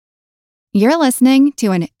You're listening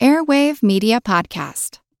to an Airwave Media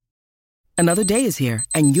Podcast. Another day is here,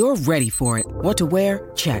 and you're ready for it. What to wear?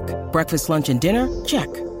 Check. Breakfast, lunch, and dinner? Check.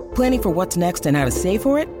 Planning for what's next and how to save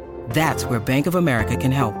for it? That's where Bank of America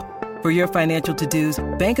can help. For your financial to-dos,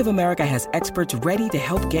 Bank of America has experts ready to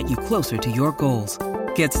help get you closer to your goals.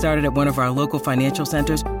 Get started at one of our local financial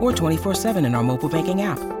centers or 24/7 in our mobile banking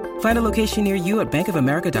app. Find a location near you at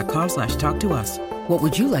bankofamerica.com/talktous. What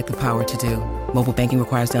would you like the power to do? Mobile banking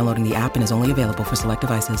requires downloading the app and is only available for select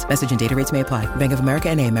devices. Message and data rates may apply. Bank of America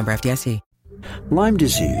N.A., member FDIC. Lyme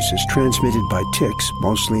disease is transmitted by ticks,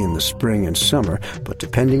 mostly in the spring and summer, but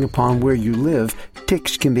depending upon where you live,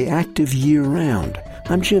 ticks can be active year-round.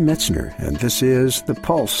 I'm Jim Metzner, and this is The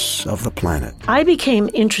Pulse of the Planet. I became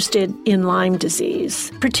interested in Lyme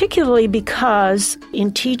disease, particularly because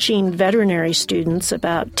in teaching veterinary students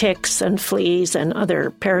about ticks and fleas and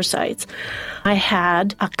other parasites, I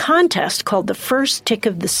had a contest called the First Tick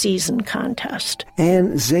of the Season contest.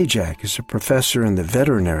 Anne Zajac is a professor in the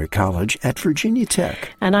veterinary college at Virginia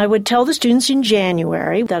Tech. And I would tell the students in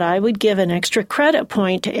January that I would give an extra credit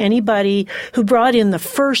point to anybody who brought in the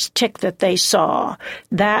first tick that they saw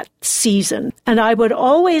that season. And I would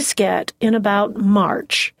always get, in about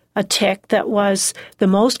March, a tick that was the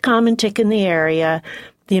most common tick in the area,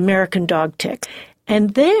 the American dog tick.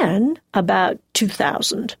 And then, about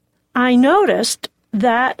 2000, I noticed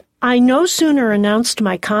that I no sooner announced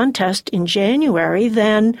my contest in January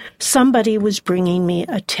than somebody was bringing me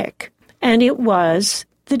a tick. And it was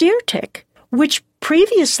the deer tick, which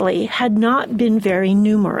previously had not been very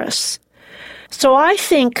numerous. So I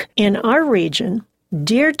think in our region,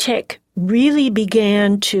 deer tick really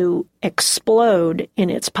began to explode in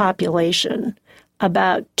its population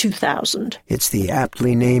about 2000. It's the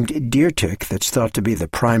aptly named deer tick that's thought to be the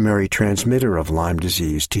primary transmitter of Lyme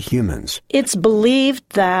disease to humans. It's believed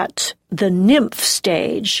that the nymph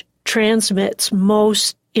stage transmits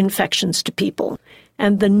most infections to people,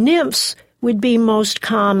 and the nymphs would be most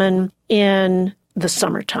common in the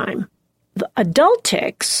summertime. The adult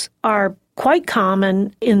ticks are quite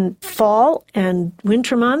common in fall and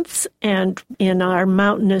winter months, and in our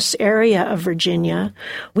mountainous area of Virginia,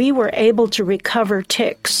 we were able to recover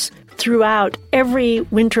ticks throughout every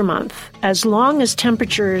winter month. As long as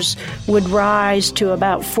temperatures would rise to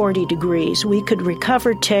about 40 degrees, we could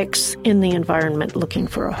recover ticks in the environment looking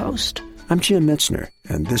for a host. I'm Jim Metzner,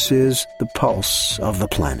 and this is The Pulse of the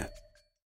Planet.